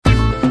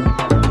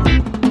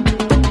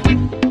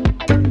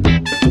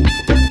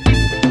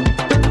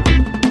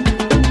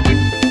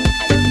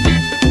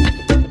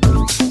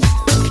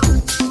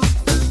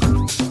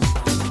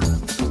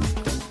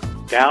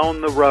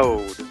down the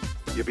road,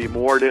 you'll be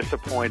more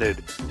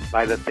disappointed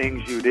by the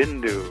things you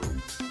didn't do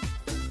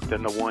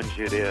than the ones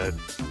you did.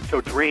 So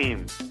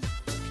dream,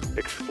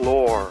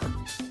 explore,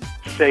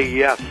 say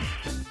yes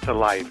to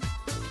life.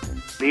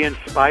 Be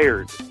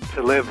inspired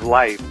to live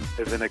life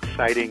as an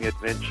exciting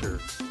adventure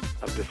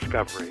of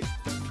discovery.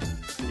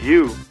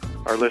 You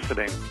are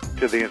listening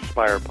to the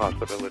Inspire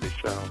Possibility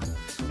Show,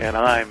 and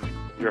I'm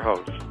your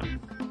host,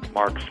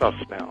 Mark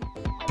Susnell.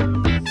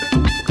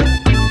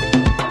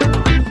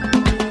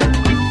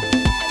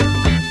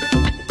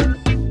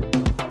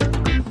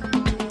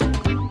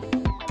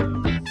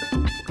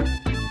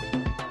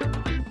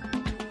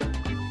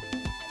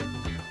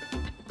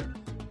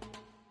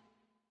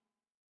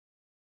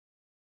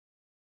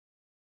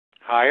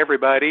 Hi,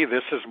 everybody.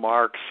 This is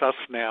Mark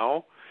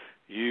Susnell.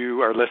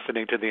 You are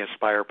listening to the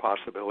Inspire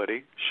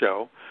Possibility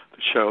Show,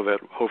 the show that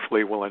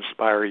hopefully will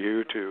inspire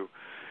you to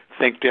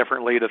think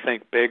differently, to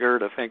think bigger,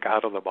 to think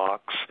out of the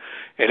box.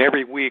 And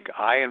every week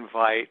I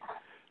invite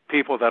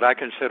people that I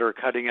consider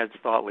cutting-edge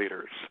thought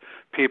leaders,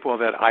 people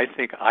that I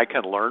think I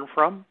can learn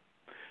from.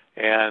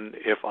 And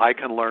if I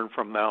can learn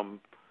from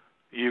them,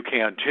 you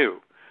can too.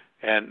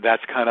 And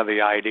that's kind of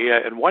the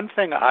idea. And one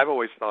thing I've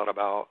always thought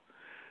about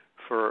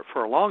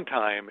for a long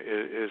time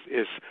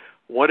is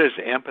what is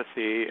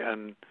empathy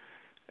and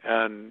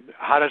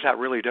how does that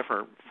really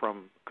differ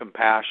from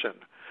compassion?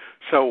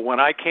 So when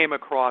I came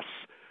across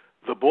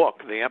the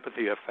book, The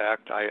Empathy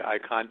Effect, I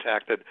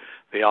contacted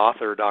the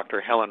author,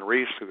 Dr. Helen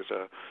Riess, who's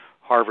a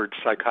Harvard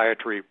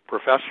psychiatry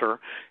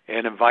professor,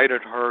 and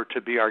invited her to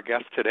be our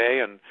guest today.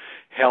 And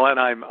Helen,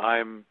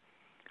 I'm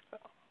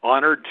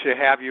honored to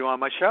have you on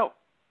my show.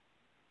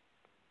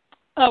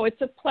 Oh, it's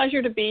a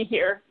pleasure to be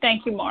here.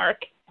 Thank you, Mark.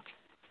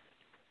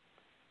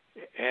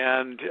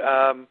 And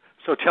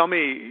so tell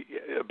me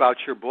about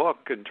your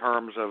book in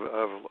terms of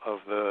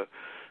the.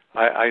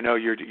 I know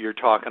you're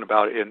talking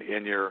about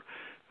in your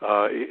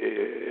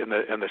in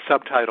the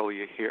subtitle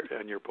you hear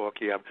in your book.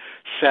 You have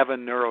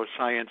 7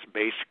 Neuroscience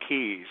Based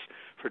Keys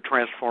for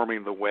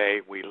transforming the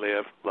way we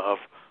live, love,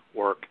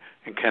 work,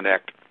 and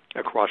connect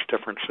across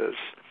differences.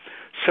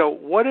 So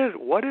what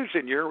is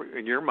in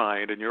your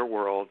mind, in your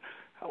world?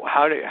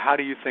 How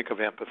do you think of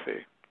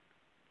empathy?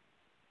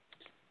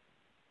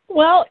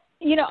 Well,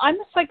 you know, I'm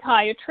a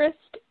psychiatrist,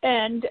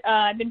 and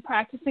I've been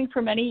practicing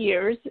for many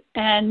years,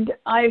 and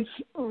I've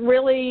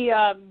really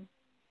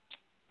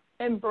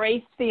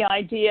embraced the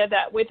idea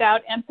that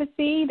without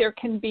empathy, there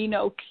can be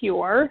no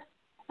cure.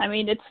 I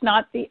mean, it's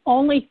not the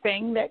only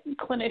thing that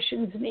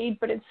clinicians need,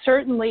 but it's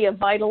certainly a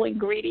vital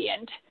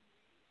ingredient.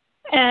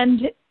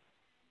 And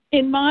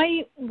in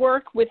my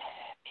work with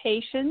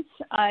patients,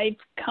 I've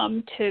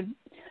come to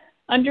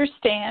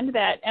understand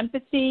that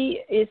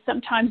empathy is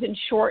sometimes in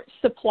short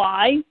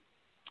supply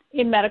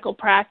in medical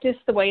practice,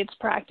 the way it's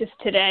practiced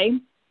today.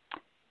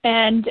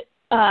 And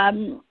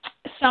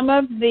some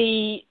of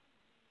the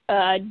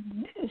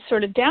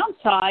sort of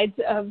downsides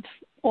of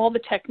all the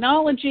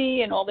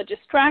technology and all the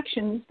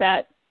distractions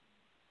that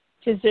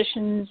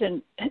physicians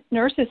and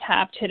nurses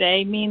have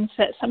today means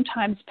that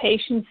sometimes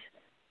patients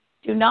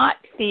do not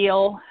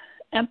feel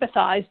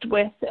empathized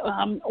with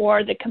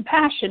or the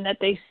compassion that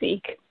they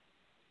seek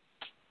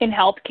in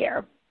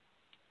healthcare.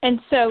 And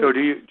so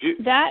do you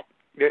that...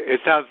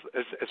 It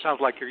sounds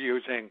like you're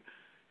using,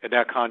 in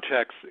that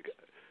context,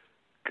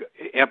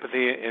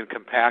 empathy and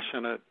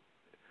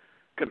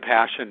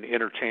compassion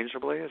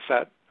interchangeably.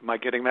 Am I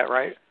getting that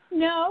right?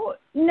 No,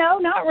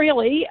 not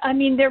really. I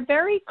mean, they're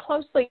very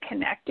closely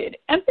connected.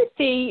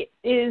 Empathy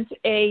is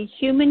a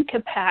human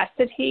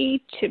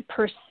capacity to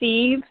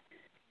perceive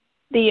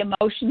the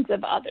emotions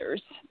of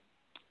others,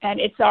 and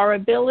it's our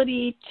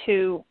ability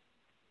to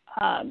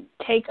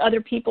take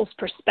other people's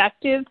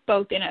perspective,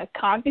 both in a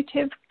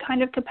cognitive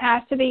kind of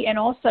capacity and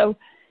also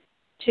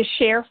to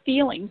share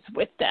feelings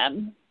with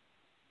them.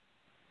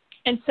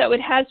 And so it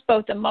has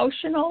both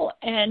emotional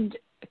and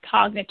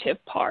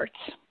cognitive parts.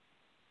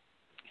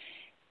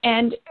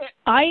 And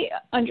I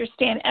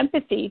understand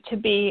empathy to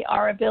be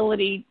our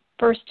ability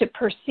first to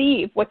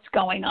perceive what's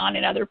going on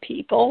in other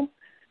people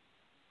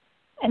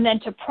and then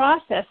to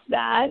process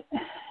that.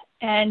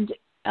 And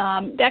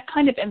that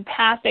kind of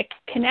empathic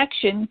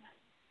connection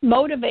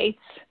motivates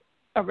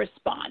a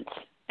response,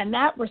 and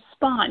that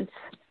response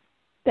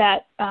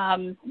that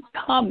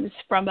comes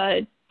from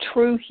a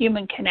true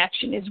human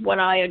connection is what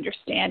I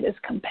understand as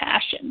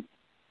compassion.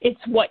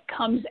 It's what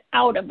comes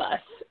out of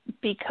us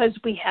because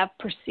we have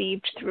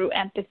perceived through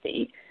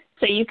empathy.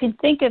 So you can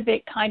think of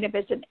it kind of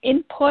as an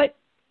input,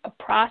 a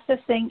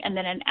processing, and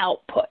then an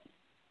output.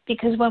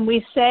 Because when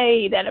we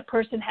say that a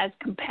person has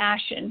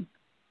compassion,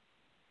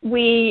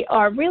 we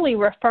are really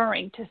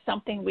referring to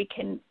something we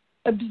can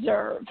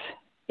observe.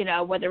 You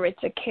know, whether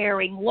it's a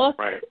caring look,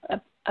 right,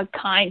 a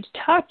kind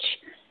touch.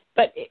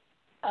 But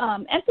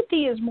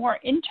empathy is more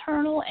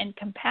internal, and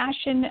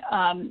compassion,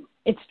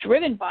 it's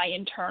driven by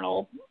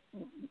internal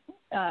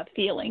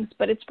feelings,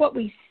 but it's what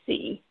we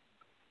see.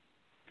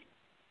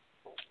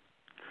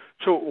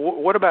 So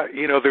what about,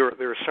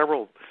 there are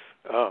several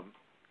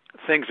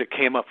things that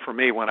came up for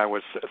me when I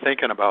was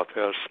thinking about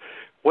this.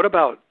 What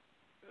about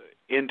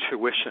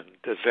intuition.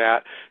 Is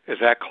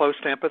that close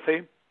to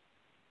empathy?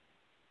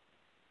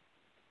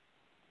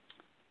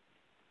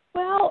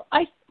 Well,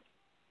 I'm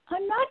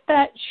not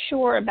that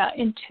sure about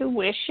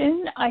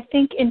intuition. I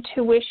think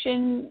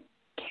intuition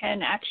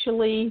can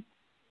actually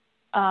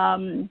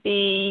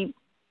be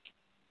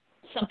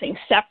something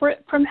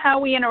separate from how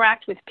we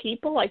interact with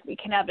people. Like we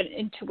can have an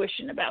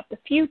intuition about the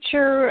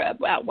future,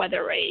 about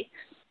whether a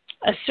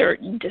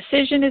certain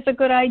decision is a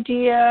good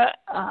idea.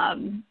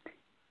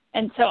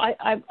 And so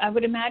I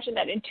would imagine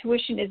that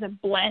intuition is a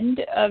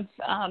blend of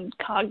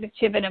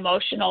cognitive and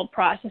emotional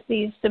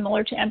processes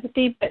similar to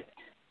empathy, but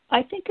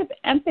I think of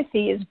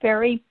empathy as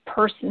very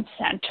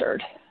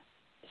person-centered,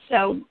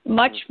 so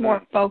much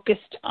more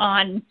focused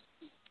on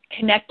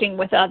connecting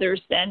with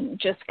others than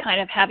just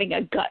kind of having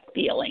a gut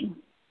feeling.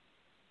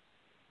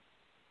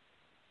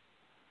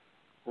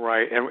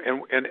 Right,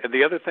 and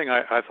the other thing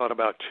I thought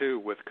about too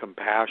with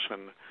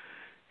compassion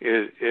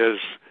is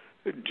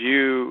do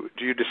you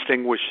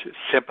distinguish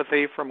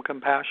sympathy from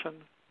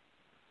compassion?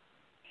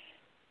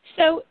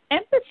 So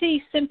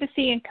empathy,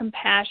 sympathy, and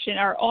compassion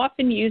are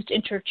often used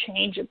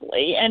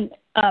interchangeably, and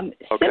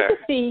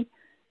sympathy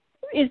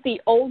is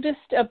the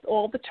oldest of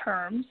all the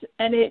terms,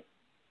 and it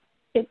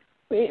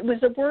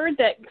was a word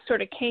that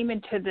sort of came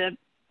into the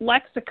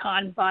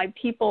lexicon by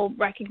people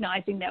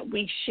recognizing that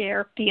we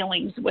share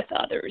feelings with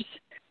others.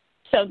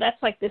 So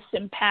that's like the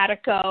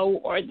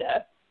simpatico, or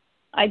the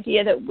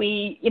idea that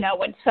we,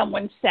 when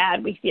someone's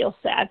sad, we feel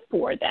sad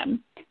for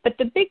them. But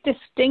the big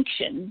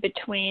distinction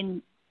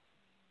between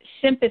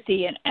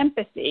sympathy and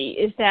empathy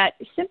is that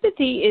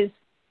sympathy is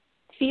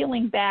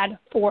feeling bad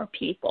for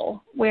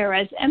people,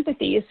 whereas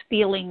empathy is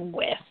feeling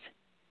with.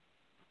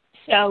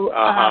 So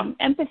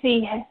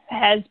empathy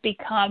has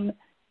become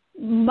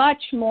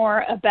much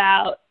more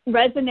about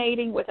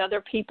resonating with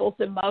other people's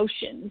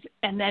emotions,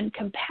 and then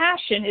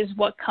compassion is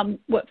what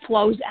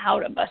flows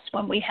out of us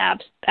when we have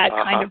that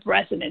kind of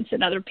resonance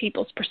in other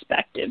people's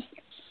perspectives.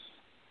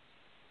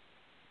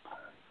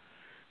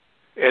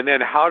 And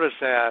then how does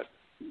that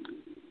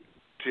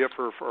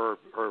differ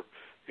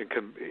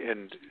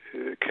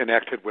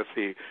connected with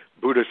the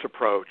Buddhist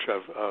approach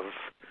of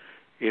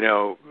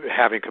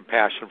having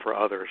compassion for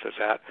others? Is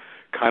that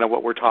kind of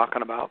what we're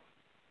talking about?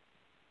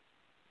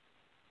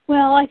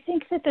 Well, I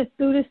think that the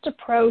Buddhist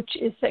approach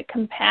is that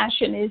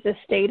compassion is a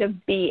state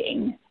of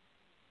being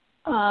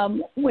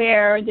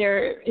where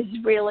there is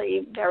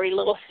really very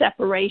little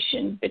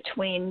separation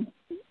between,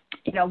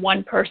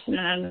 one person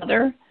and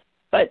another,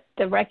 but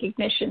the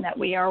recognition that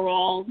we are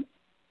all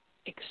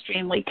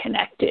extremely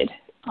connected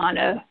on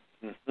a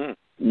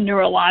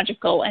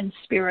neurological and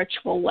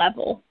spiritual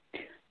level.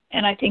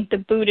 And I think the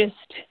Buddhist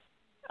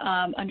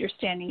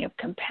understanding of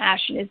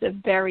compassion is a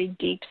very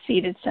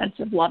deep-seated sense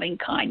of loving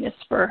kindness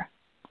for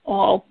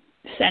all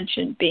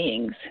sentient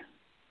beings.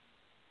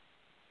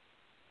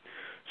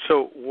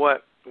 So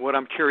what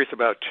I'm curious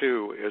about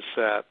too is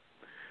that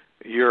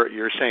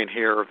you're saying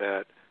here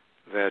that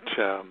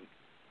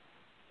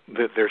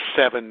there's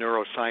 7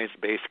 neuroscience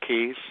based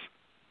keys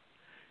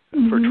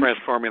for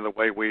transforming the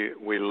way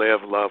we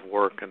live, love,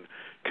 work, and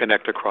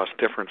connect across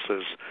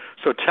differences.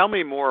 So tell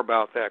me more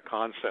about that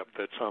concept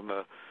that's on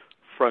the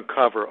front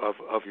cover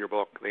of your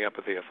book, The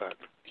Empathy Effect.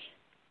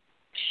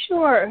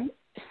 Sure.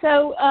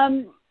 So,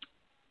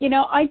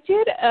 I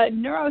did a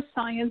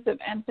Neuroscience of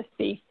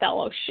Empathy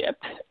fellowship,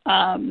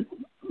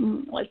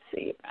 almost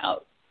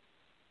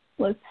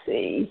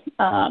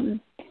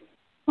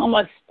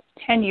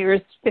 10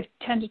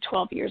 to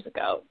 12 years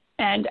ago.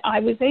 And I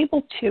was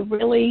able to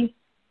really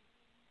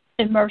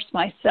immerse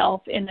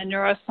myself in the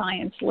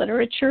neuroscience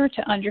literature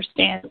to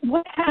understand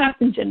what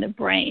happens in the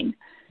brain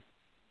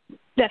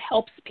that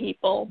helps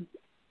people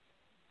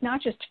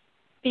not just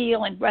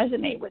feel and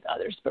resonate with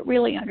others, but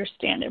really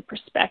understand their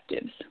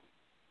perspectives.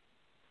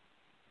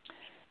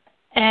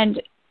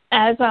 And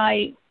as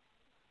I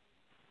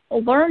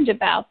learned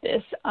about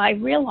this, I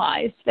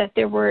realized that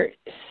there were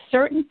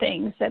certain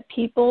things that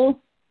people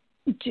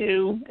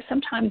do,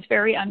 sometimes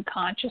very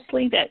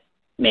unconsciously, that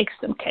makes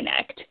them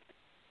connect.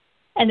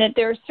 And that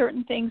there are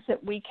certain things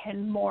that we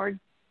can more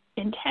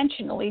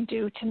intentionally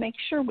do to make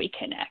sure we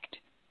connect.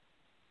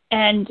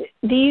 And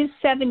these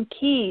 7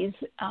 keys,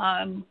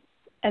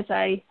 as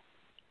I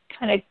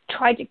kind of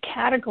tried to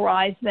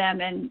categorize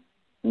them and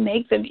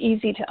make them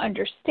easy to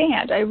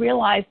understand, I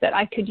realized that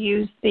I could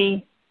use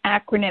the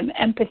acronym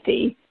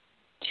empathy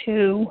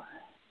to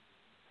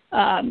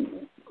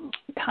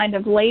kind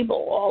of label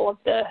all of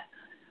the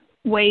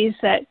ways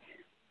that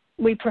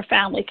we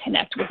profoundly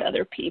connect with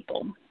other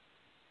people.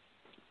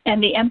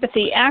 And the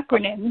empathy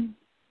acronym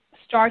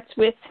starts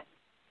with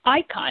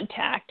eye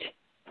contact,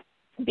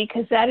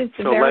 because that is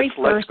the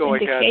first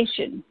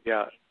indication. Ahead.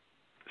 Yeah.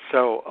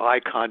 So eye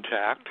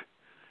contact,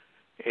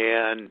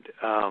 and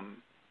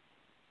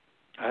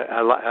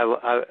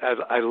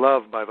I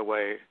love, by the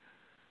way,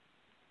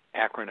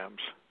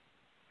 acronyms.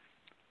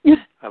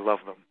 I love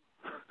them.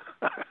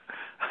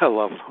 I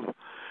love them.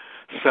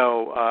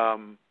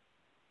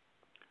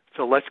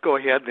 So let's go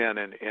ahead then,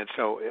 and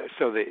so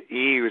the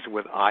E is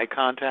with eye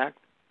contact.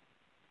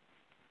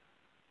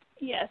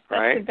 Yes, that's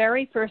right? the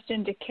very first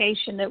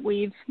indication that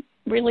we've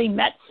really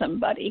met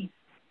somebody.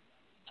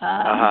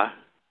 And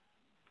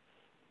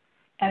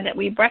that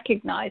we've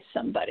recognized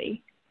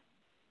somebody.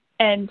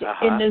 And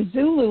in the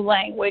Zulu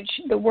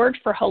language, the word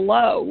for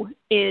hello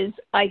is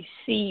I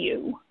see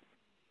you,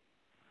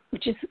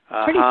 which is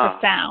pretty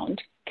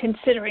profound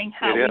considering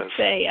how we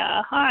say,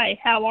 hi,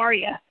 how are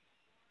you?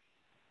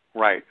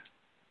 Right.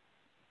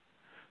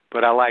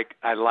 But I like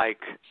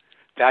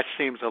that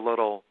seems a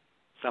little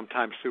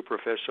sometimes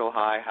superficial,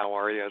 hi, how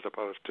are you, as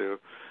opposed to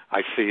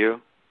I see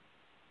you.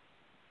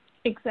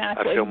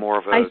 Exactly. I feel more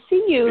of I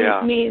see you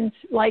means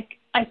like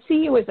I see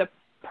you as a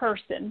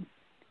person.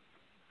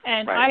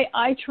 And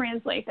I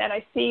translate that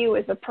I see you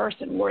as a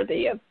person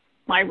worthy of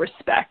my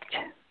respect.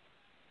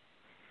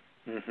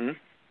 Mhm.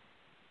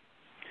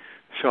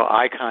 So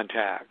eye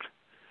contact.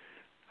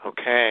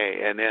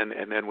 Okay, and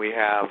then we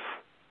have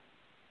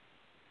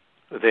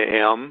the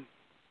M.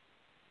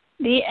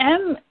 The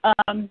M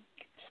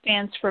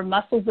stands for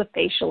muscles of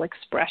facial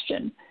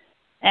expression.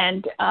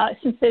 And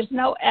since there's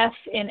no F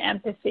in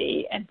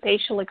empathy, and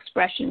facial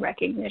expression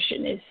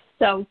recognition is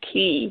so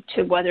key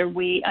to whether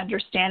we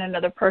understand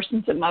another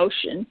person's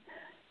emotion,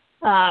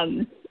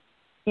 and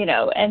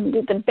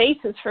the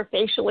basis for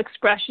facial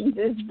expressions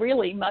is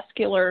really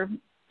muscular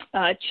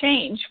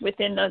change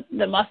within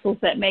the muscles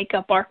that make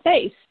up our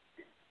face.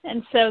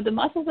 And so the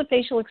muscles of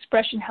facial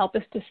expression help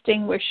us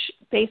distinguish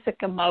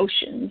basic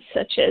emotions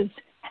such as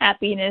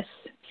happiness,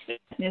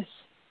 sadness,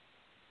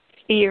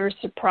 fear,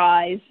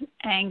 surprise,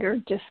 anger,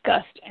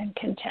 disgust, and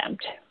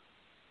contempt.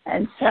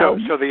 And so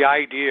the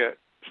idea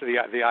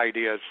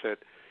is that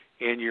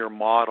in your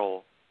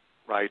model,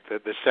 right,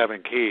 the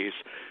 7 keys,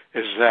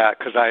 is that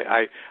because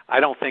I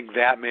don't think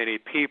that many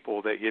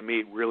people that you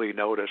meet really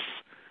notice,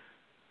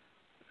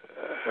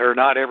 or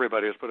not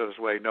everybody, let's put it this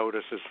way,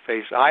 notices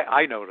face.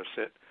 I notice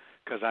it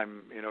because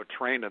I'm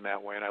trained in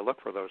that way, and I look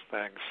for those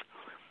things.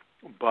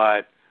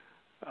 But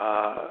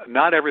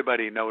not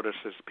everybody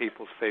notices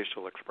people's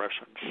facial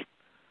expressions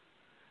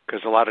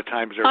because a lot of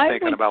times they're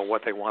thinking about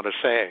what they want to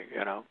say,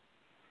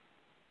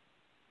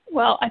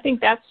 Well, I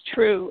think that's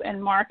true.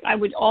 And Mark, I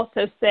would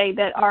also say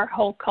that our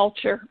whole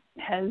culture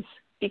has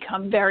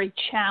become very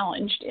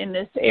challenged in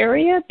this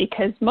area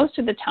because most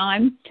of the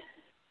time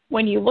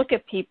when you look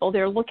at people,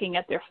 they're looking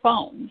at their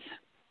phones,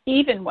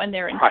 even when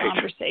they're in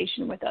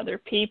conversation with other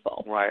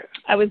people. Right.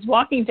 I was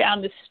walking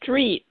down the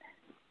street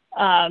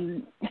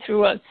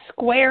through a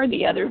square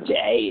the other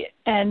day,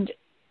 and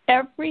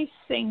every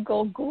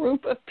single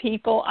group of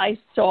people I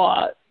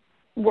saw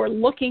were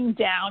looking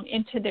down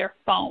into their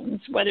phones,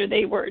 whether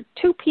they were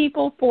 2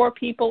 people, 4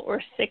 people,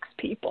 or 6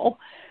 people.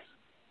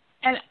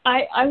 And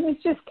I was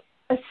just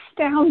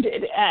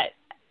astounded at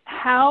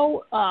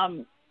how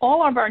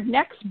all of our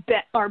necks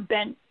are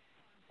bent,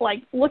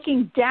 like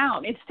looking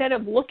down instead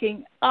of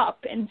looking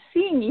up and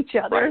seeing each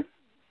other. Right.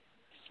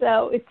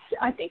 So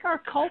I think our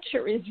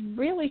culture is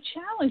really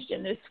challenged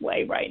in this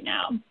way right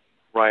now.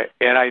 Right.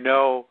 And I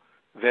know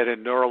that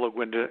in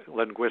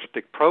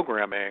neuro-linguistic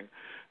programming,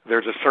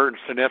 there's a certain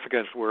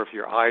significance where if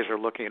your eyes are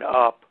looking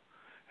up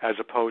as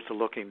opposed to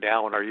looking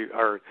down,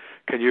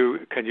 can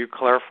you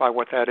clarify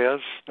what that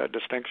is, that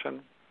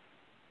distinction?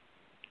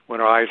 When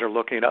our eyes are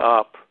looking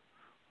up,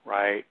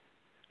 right?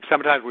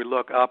 Sometimes we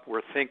look up,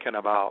 we're thinking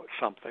about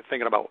something,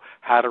 thinking about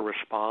how to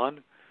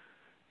respond,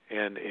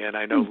 and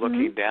I know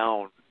looking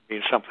down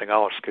means something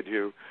else. Could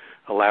you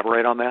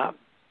elaborate on that?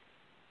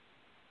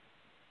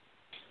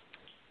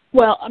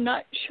 Well, I'm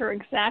not sure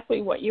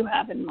exactly what you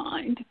have in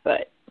mind,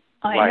 but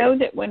I know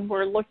that when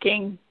we're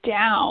looking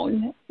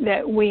down,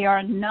 that we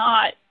are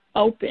not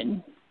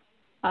open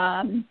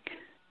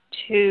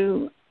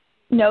to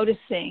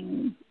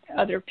noticing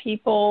other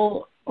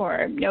people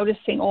or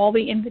noticing all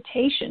the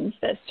invitations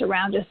that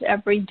surround us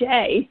every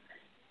day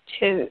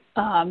to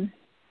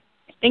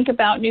think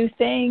about new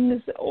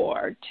things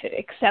or to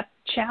accept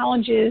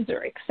challenges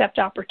or accept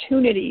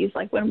opportunities.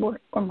 Like when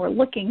we're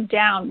looking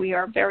down, we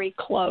are very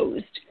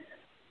closed.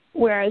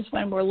 Whereas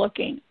when we're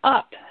looking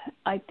up,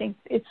 I think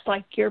it's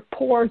like your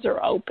pores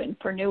are open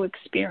for new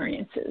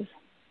experiences.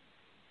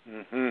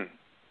 Mm-hmm.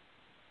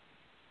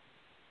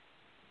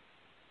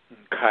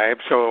 Okay,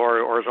 so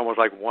or it's almost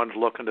like one's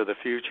looking to the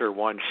future,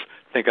 one's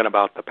thinking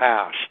about the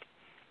past,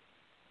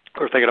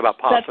 or thinking about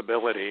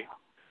possibility.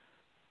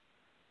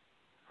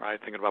 Right,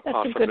 thinking about that's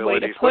possibilities. A good way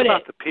to put what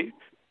about it. the P?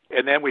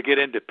 And then we get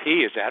into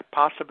P. Is that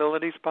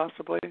possibilities,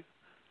 possibly?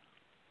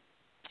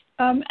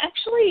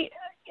 Actually,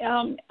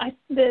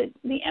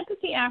 the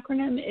empathy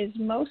acronym is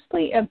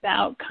mostly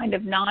about kind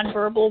of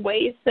nonverbal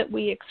ways that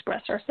we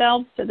express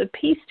ourselves. So the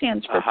P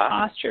stands for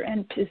posture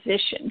and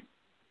position.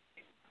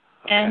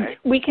 Okay. And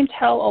we can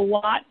tell a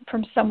lot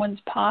from someone's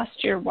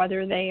posture,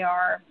 whether they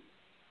are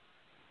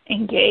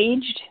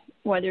engaged,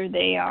 whether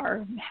they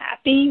are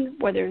happy,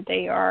 whether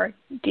they are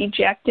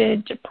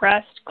dejected,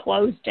 depressed,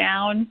 closed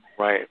down.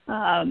 Right.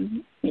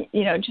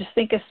 Just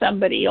think of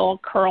somebody all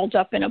curled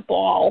up in a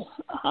ball,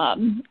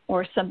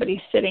 or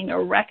somebody sitting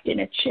erect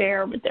in a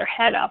chair with their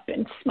head up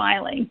and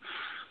smiling,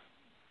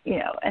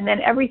 and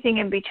then everything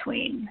in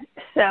between.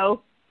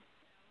 So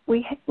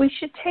we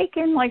should take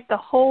in like the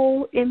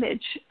whole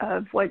image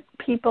of what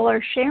people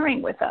are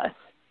sharing with us,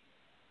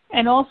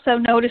 and also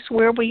notice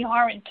where we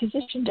are in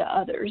position to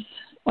others.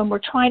 When we're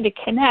trying to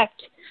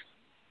connect,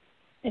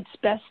 it's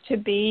best to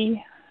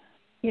be,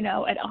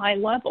 at eye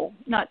level,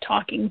 not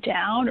talking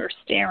down or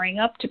staring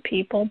up to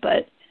people,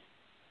 but,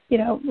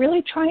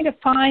 really trying to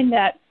find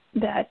that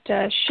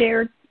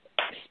shared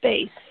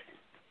space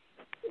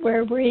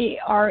where we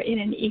are in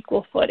an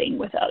equal footing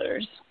with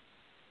others.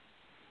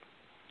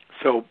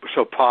 So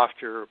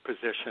posture,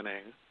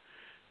 positioning,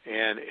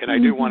 and I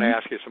do want to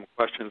ask you some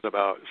questions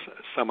about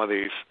some of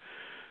these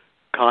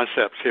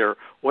concepts here.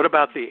 What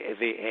about the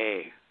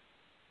A?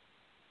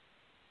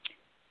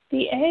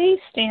 The A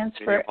stands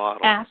for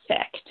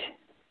affect.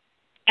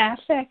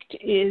 Affect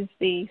is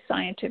the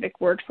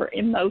scientific word for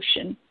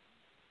emotion.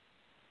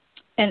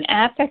 And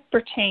affect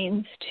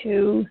pertains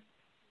to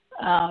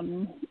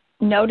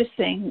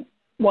noticing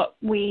what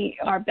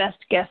our best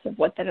guess of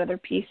what that other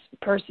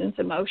person's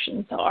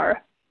emotions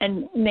are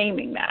and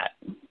naming that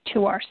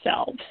to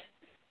ourselves.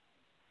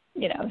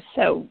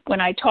 So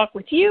when I talk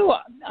with you,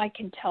 I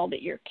can tell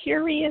that you're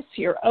curious,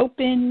 you're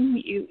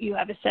open, you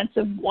have a sense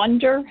of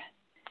wonder.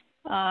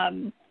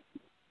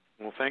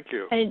 Well, thank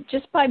you. And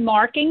just by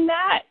marking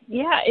that,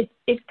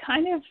 it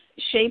kind of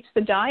shapes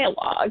the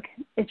dialogue.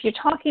 If you're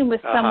talking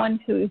with someone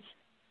who's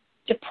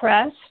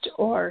depressed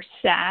or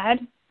sad,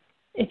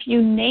 if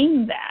you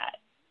name that,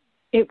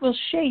 it will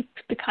shape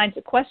the kinds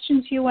of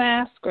questions you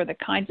ask or the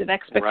kinds of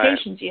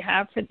expectations you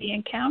have for the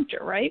encounter,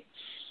 right?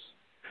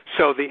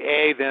 So the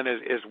A then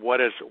is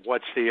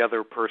what's the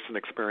other person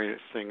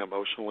experiencing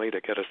emotionally,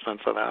 to get a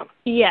sense of that?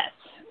 Yes.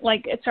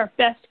 Like it's our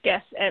best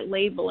guess at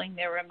labeling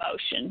their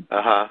emotion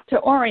to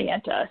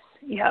orient us.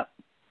 Yep.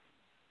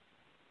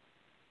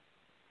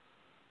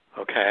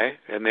 Okay.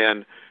 And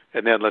then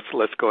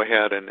let's go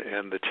ahead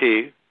and the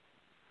T.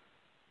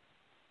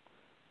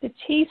 The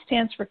T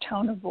stands for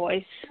tone of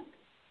voice.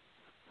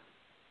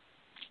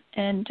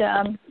 And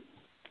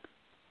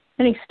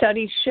many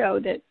studies show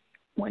that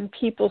when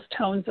people's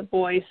tones of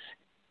voice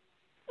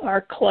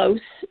are close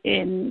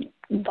in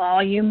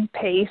volume,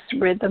 pace,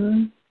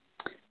 rhythm,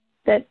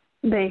 that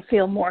they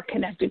feel more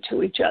connected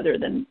to each other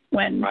than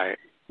when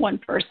one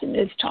person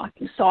is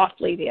talking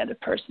softly, the other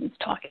person's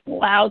talking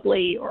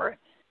loudly, or,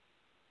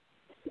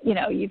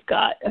 you've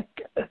got a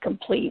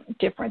complete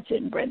difference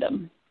in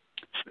rhythm.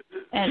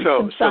 And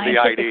so the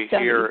idea studies,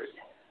 here,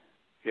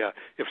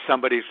 if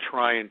somebody's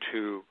trying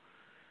to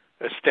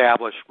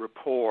establish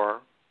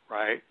rapport,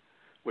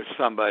 with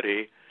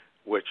somebody,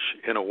 which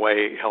in a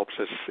way helps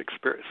us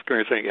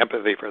experiencing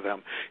empathy for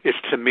them, is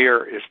to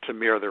mirror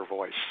their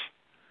voice,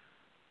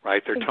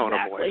 their tone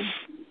of voice.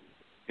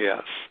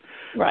 Yes.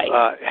 Right.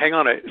 Hang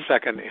on a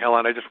second,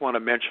 Helen. I just want to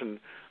mention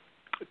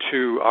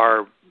to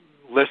our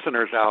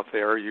listeners out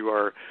there, you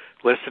are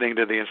listening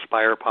to the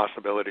Inspire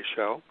Possibility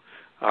Show.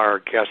 Our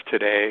guest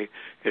today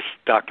is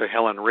Dr.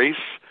 Helen Riess.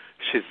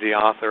 She's the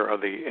author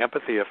of The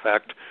Empathy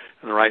Effect,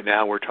 and right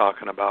now we're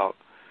talking about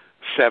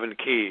 7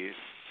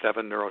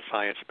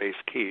 neuroscience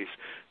based keys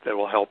that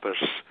will help us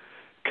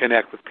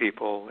connect with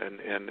people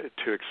and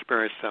to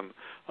experience them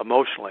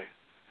emotionally,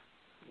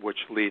 which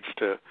leads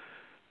to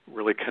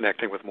really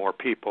connecting with more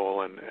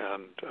people. And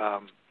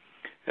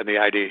the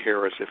idea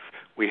here is if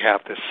we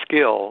have this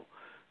skill,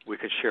 we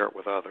can share it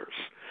with others.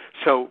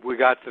 So we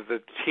got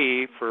the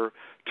T for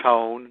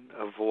tone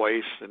of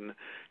voice, and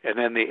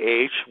then the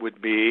H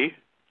would be?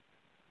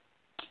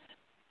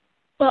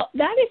 Well,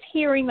 that is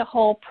hearing the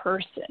whole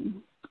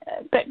person.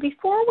 But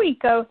before we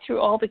go through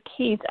all the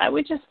keys, I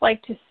would just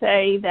like to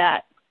say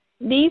that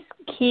these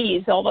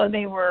keys, although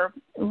they were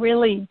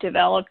really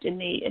developed in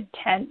the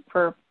intent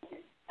for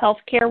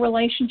healthcare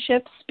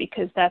relationships,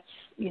 because that's,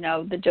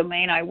 the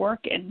domain I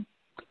work in,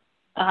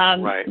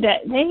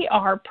 that they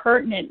are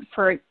pertinent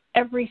for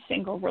every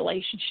single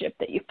relationship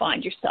that you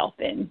find yourself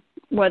in,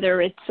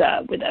 whether it's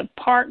with a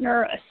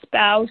partner, a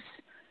spouse,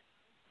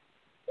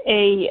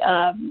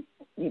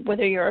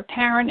 whether you're a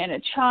parent and a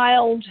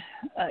child,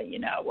 a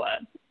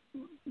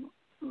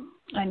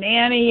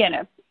nanny and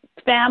a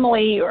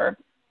family, or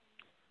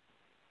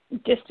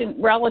distant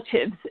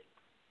relatives.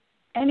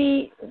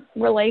 Any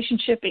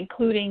relationship,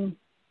 including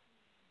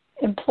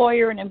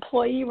employer and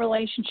employee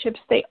relationships,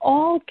 they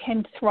all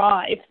can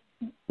thrive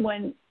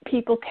when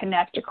people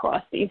connect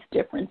across these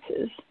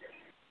differences.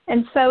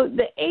 And so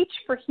the H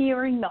for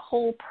hearing the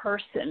whole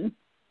person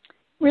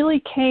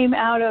really came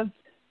out of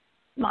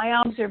my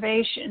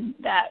observation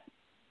that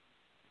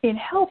in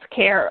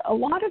healthcare, a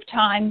lot of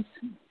times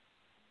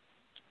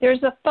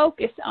there's a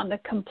focus on the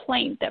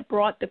complaint that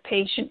brought the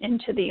patient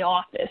into the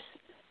office.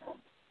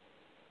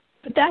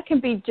 But that can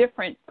be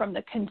different from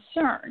the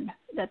concern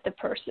that the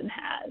person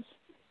has.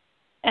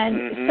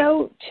 And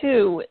so,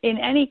 too, in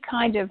any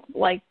kind of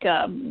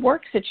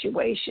work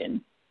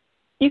situation,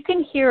 you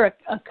can hear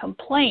a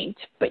complaint,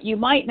 but you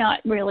might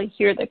not really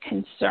hear the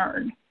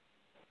concern.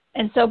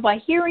 And so by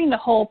hearing the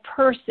whole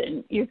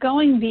person, you're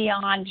going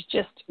beyond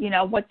just,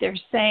 what they're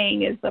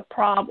saying is the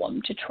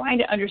problem, to trying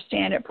to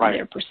understand it from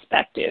their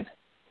perspective.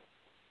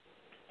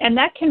 And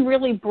that can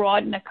really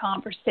broaden a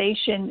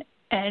conversation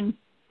and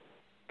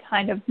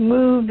kind of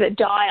move the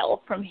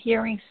dial from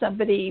hearing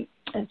somebody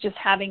as just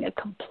having a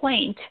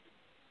complaint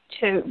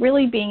to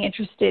really being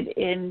interested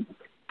in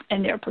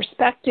their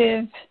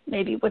perspective,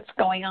 maybe what's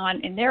going on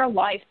in their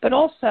life, but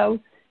also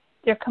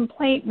their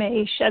complaint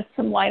may shed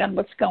some light on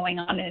what's going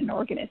on in an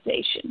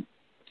organization.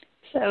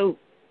 So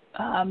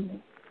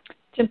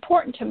it's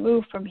important to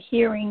move from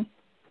hearing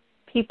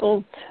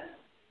people's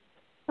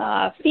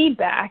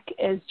feedback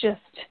as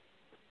just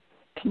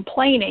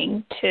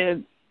complaining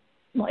to,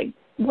 like,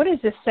 what does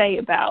this say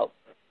about,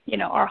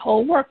 our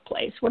whole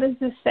workplace? What does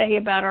this say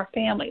about our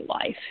family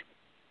life?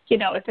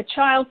 If a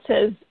child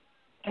says,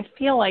 I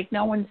feel like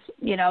no one's,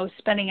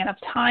 spending enough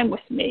time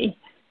with me,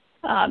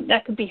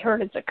 that could be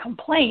heard as a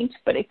complaint,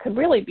 but it could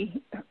really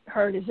be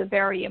heard as a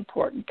very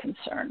important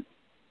concern.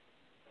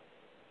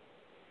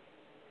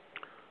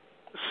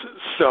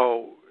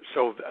 So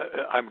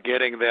I'm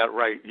getting that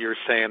right. You're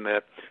saying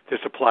that this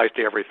applies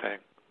to everything,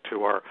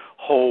 to our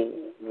whole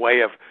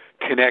way of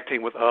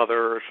connecting with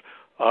others,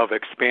 of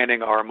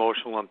expanding our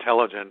emotional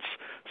intelligence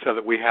so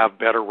that we have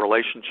better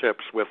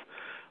relationships with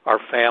our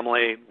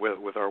family,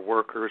 with our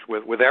workers,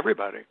 with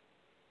everybody.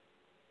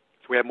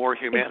 So we have more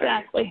humanity.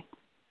 Exactly.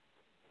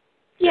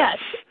 Yes.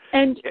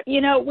 And,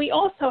 we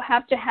also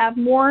have to have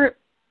more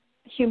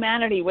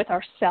humanity with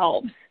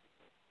ourselves,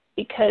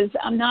 because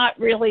I'm not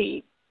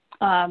really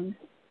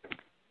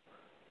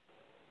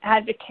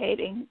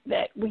advocating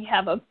that we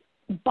have a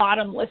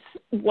bottomless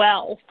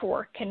well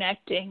for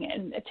connecting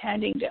and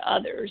attending to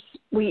others.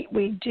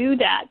 We do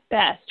that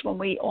best when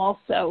we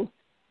also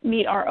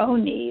meet our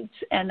own needs.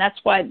 And that's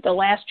why the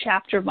last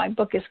chapter of my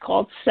book is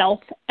called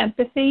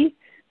Self-Empathy,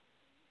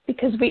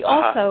 because we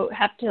also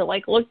have to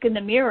look in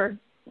the mirror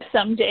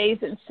some days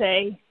and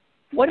say,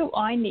 what do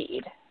I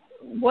need?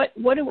 What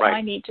do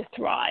I need to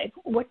thrive?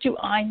 What do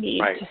I need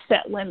to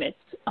set limits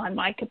on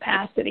my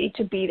capacity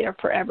to be there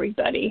for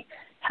everybody?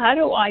 How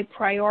do I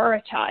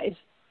prioritize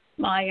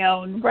my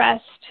own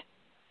rest,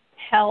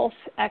 health,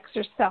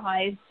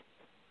 exercise,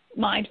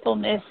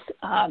 mindfulness,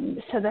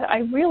 so that I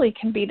really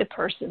can be the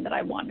person that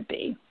I want to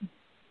be?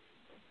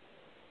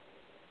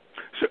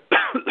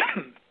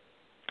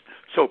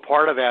 So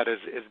part of that is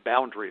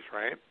boundaries,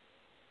 right?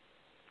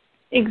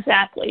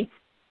 Exactly.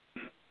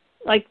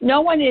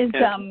 No one is,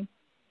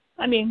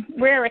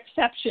 rare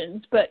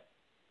exceptions, but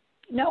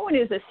no one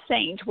is a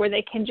saint where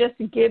they can just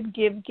give,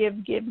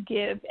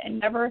 and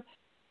never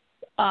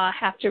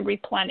have to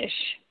replenish,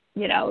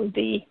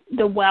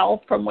 the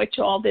well from which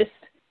all this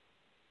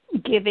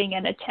giving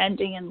and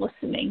attending and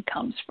listening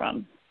comes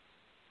from.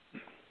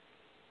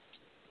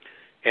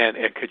 And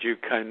could you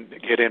kind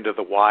of get into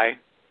the why?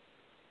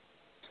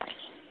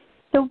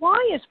 The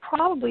why is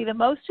probably the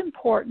most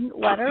important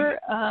letter,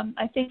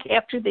 I think,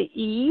 after the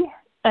E.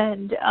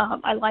 And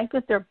I like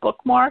that they're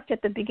bookmarked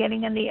at the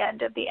beginning and the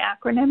end of the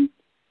acronym.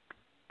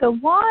 The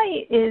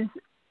Y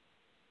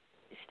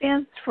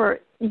stands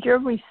for your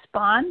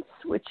response,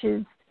 which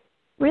is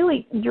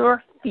really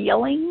your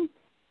feeling,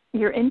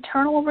 your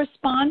internal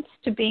response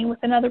to being with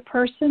another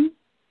person.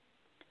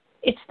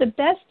 It's the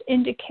best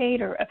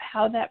indicator of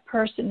how that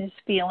person is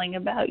feeling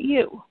about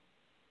you.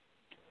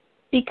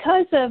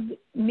 Because of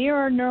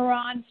mirror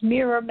neurons,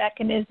 mirror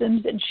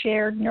mechanisms, and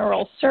shared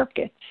neural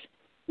circuits,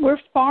 we're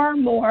far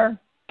more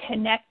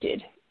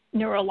connected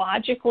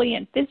neurologically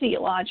and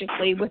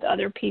physiologically with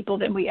other people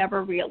than we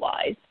ever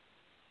realize.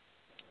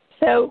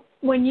 So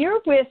when you're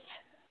with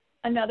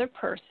another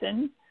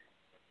person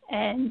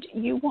and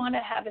you want to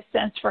have a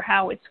sense for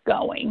how it's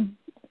going,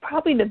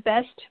 probably the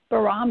best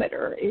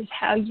barometer is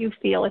how you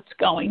feel it's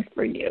going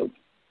for you.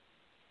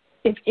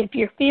 If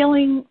you're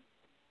feeling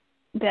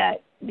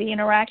that the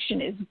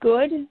interaction is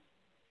good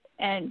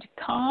and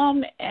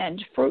calm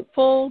and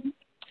fruitful,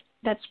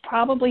 that's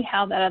probably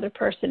how that other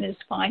person is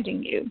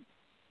finding you.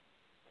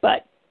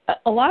 But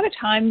a lot of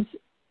times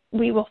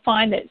we will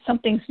find that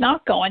something's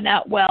not going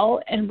that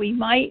well, and we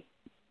might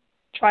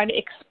try to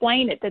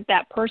explain it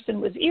that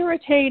person was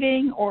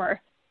irritating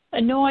or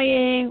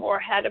annoying or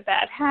had a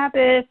bad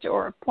habit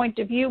or a point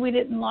of view we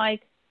didn't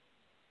like.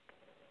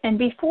 And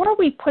before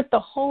we put the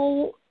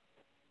whole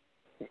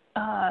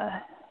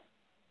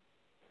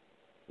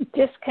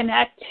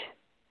disconnect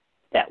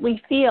that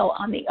we feel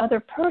on the other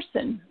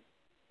person,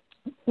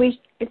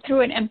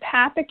 through an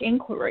empathic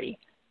inquiry,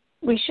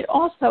 we should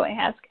also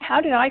ask,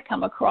 how did I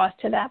come across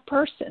to that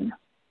person?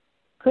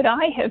 Could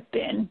I have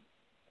been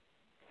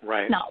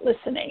not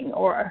listening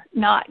or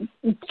not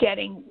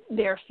getting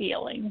their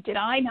feeling? Did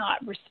I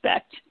not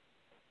respect,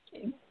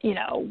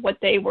 what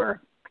they were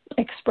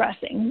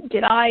expressing?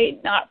 Did I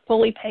not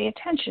fully pay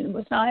attention?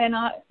 Was I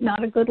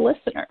not a good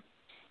listener?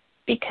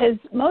 Because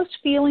most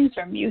feelings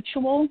are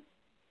mutual.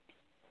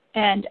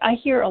 And I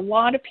hear a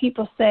lot of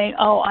people saying,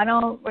 I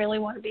don't really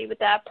want to be with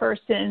that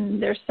person.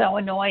 They're so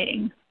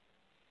annoying.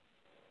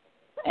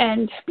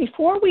 And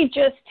before we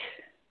just,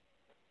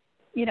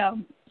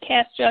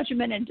 cast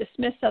judgment and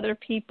dismiss other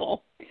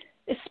people,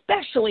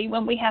 especially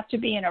when we have to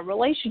be in a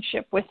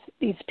relationship with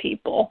these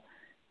people,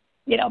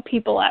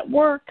 people at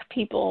work,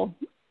 people,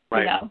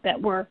 that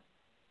we're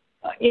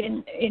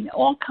in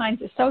all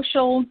kinds of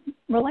social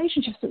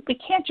relationships. We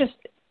can't just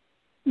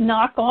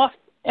knock off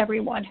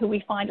everyone who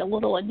we find a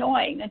little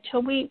annoying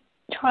until we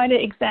try to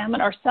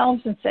examine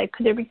ourselves and say,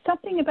 could there be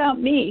something about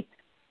me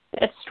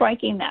that's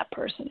striking that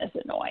person as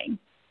annoying?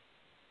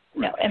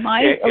 You know, am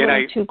I a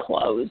little too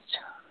closed?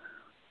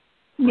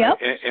 Yep.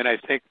 And I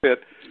think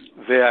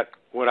that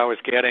what I was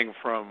getting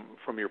from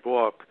your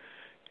book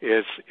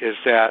is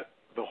that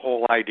the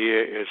whole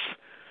idea is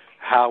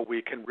how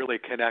we can really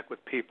connect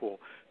with people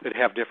that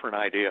have different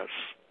ideas.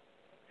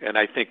 And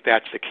I think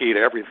that's the key to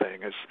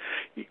everything is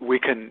we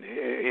can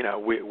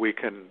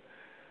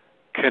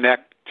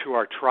connect to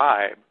our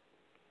tribe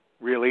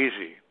real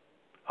easy.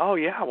 Oh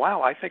yeah,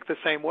 wow, I think the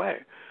same way.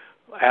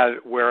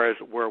 Whereas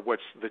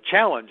what's the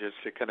challenge is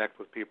to connect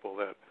with people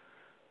that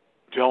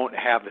don't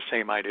have the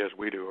same ideas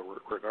we do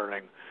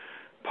regarding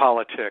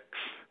politics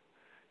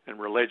and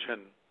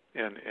religion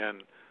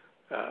and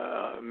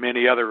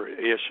many other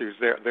issues.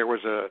 There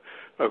was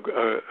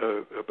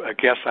a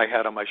guest I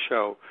had on my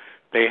show.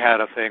 They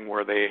had a thing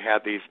where they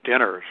had these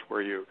dinners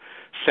where you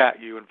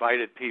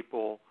invited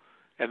people,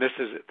 and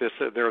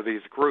there are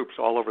these groups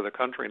all over the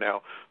country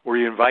now where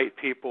you invite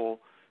people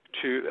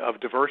of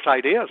diverse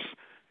ideas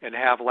and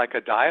have like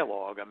a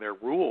dialogue on their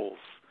rules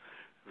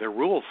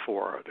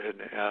for it,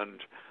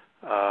 and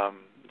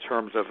in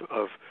terms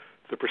of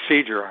the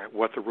procedure,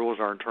 what the rules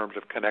are in terms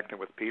of connecting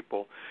with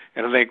people.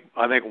 And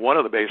I think one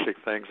of the basic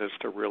things is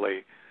to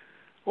really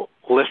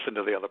listen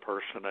to the other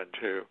person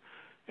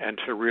and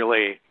to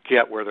really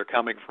get where they're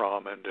coming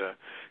from and to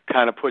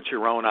kind of put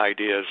your own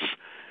ideas,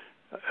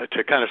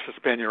 to kind of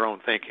suspend your own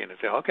thinking and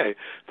say, okay,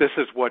 this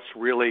is what's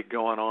really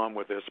going on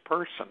with this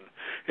person.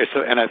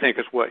 And I think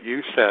it's what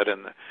you said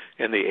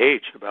in the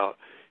H about,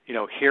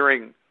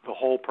 hearing the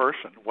whole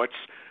person.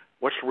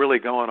 What's really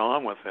going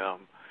on with them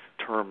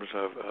in terms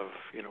of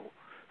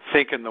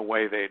thinking the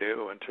way they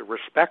do and to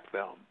respect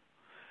them.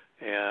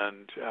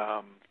 And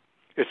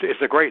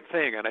it's a great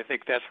thing, and I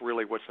think that's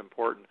really what's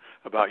important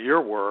about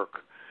your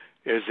work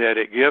is that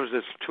it gives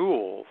us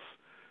tools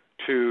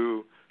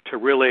to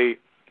really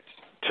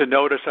to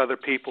notice other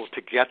people,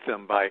 to get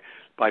them by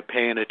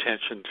paying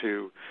attention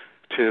to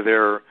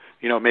their,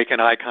 making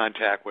eye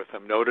contact with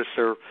them, notice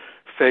their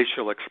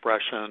facial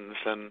expressions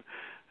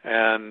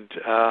and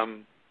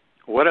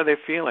what are they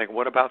feeling?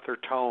 What about their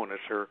tone? Is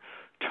their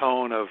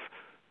tone of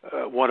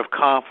one of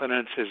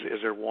confidence?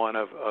 Is there one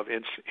of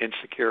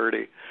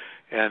insecurity?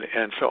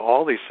 And so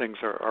all these things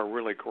are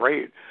really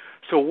great.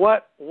 So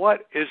what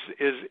is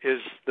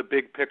the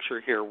big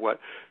picture here?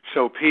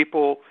 So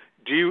people,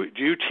 do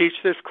you teach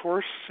this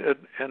course at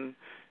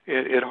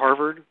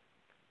Harvard?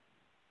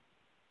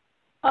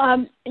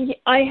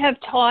 I have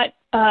taught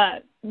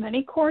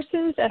many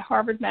courses at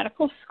Harvard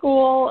Medical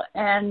School,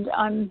 and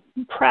I'm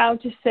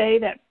proud to say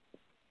that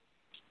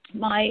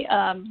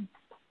my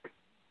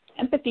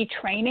empathy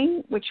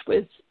training, which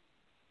was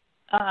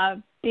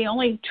the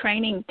only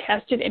training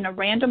tested in a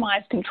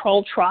randomized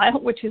controlled trial,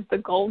 which is the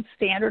gold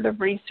standard of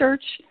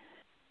research.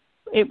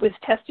 It was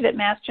tested at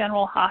Mass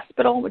General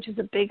Hospital, which is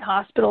a big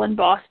hospital in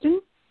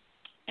Boston,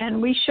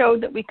 and we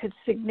showed that we could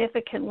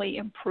significantly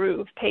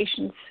improve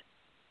patients'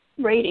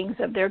 ratings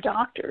of their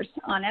doctors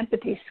on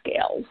empathy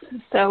scales.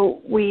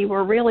 So we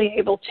were really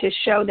able to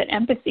show that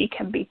empathy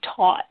can be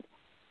taught.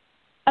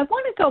 I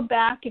want to go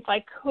back, if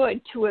I could,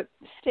 to a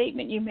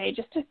statement you made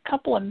just a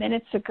couple of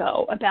minutes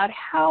ago about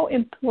how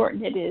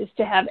important it is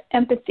to have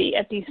empathy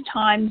at these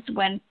times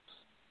when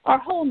our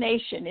whole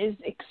nation is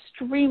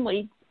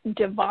extremely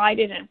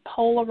divided and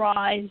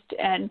polarized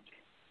and,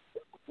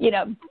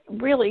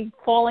 really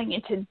falling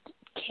into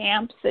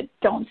camps that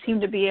don't seem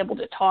to be able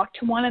to talk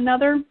to one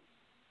another.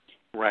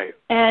 Right.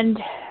 And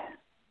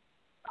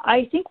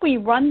I think we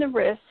run the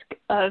risk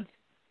of,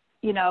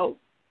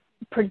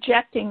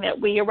 projecting that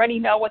we already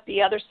know what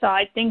the other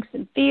side thinks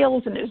and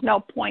feels, and there's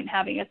no point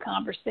having a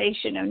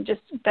conversation, and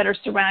just better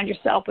surround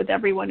yourself with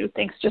everyone who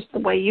thinks just the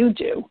way you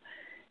do.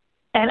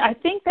 And I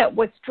think that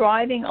what's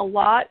driving a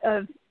lot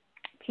of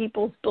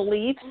people's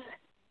beliefs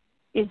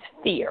is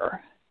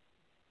fear.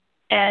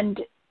 And,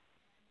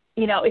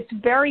 it's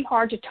very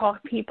hard to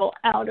talk people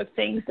out of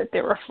things that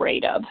they're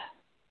afraid of.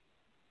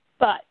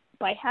 But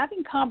by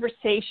having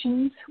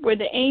conversations where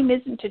the aim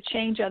isn't to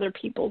change other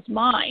people's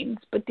minds,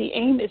 but the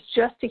aim is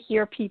just to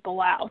hear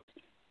people out,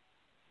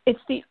 it's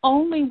the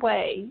only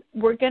way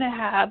we're going to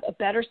have a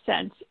better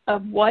sense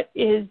of what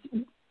is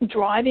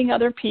driving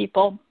other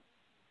people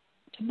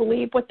to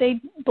believe what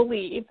they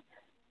believe.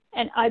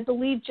 And I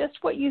believe just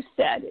what you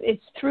said.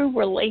 It's through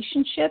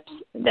relationships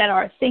that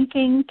our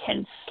thinking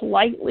can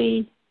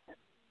slightly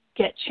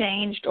get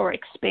changed or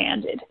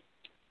expanded.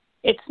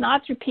 It's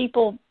not through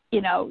people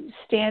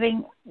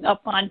standing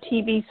up on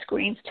TV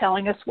screens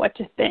telling us what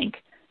to think,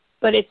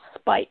 but it's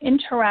by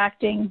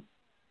interacting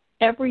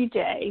every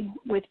day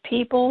with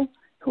people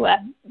who have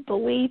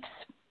beliefs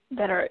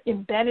that are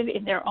embedded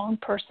in their own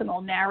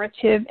personal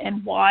narrative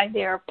and why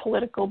their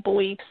political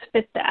beliefs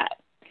fit that.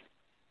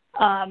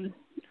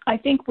 I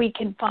think we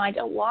can find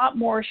a lot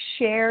more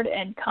shared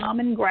and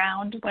common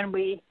ground when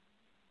we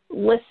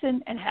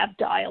listen and have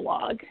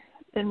dialogue.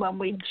 than when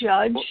we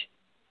judge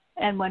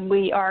and when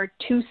we are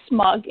too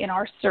smug in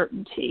our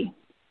certainty.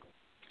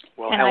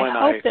 Well, and Helen,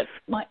 I hope that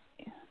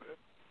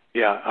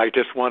I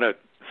just want to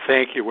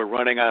thank you. We're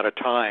running out of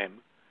time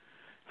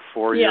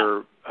for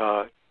your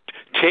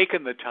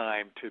taking the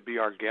time to be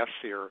our guests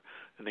here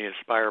in the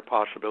Inspire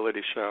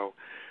Possibility Show.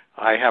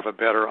 I have a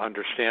better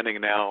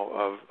understanding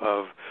now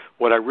of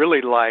what I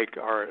really like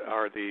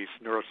are these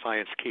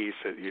neuroscience keys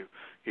that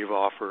you've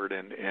offered,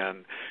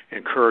 and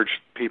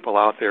encourage people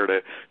out there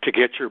to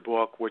get your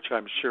book, which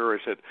I'm sure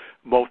is at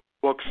most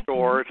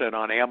bookstores and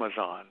on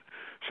Amazon.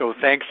 So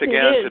thanks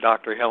again to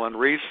Dr. Helen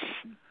Riess,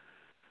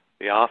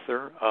 the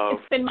author of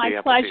It's been my The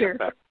Empathy pleasure.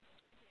 Effect.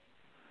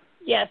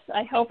 Yes,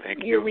 I hope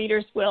Thank your you.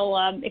 readers will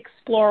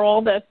explore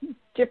all the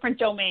different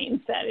domains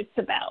that it's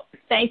about.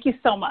 Thank you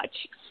so much.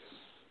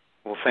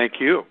 Well, thank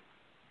you.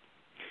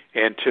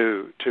 And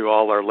to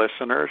all our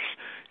listeners,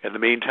 in the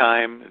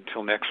meantime,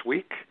 until next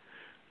week,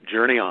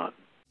 journey on.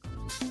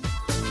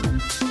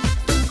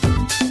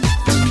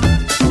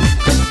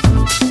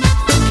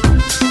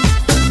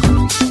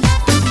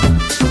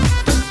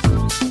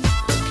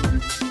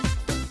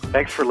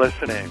 Thanks for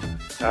listening.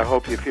 I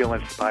hope you feel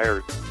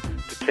inspired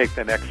to take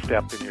the next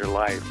step in your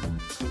life.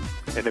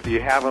 And if you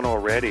haven't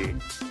already,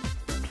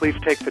 please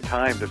take the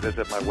time to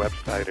visit my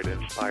website at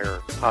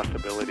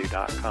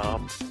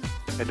inspirepossibility.com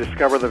and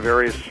discover the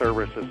various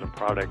services and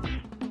products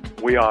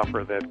we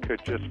offer that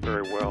could just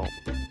very well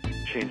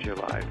change your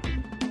life.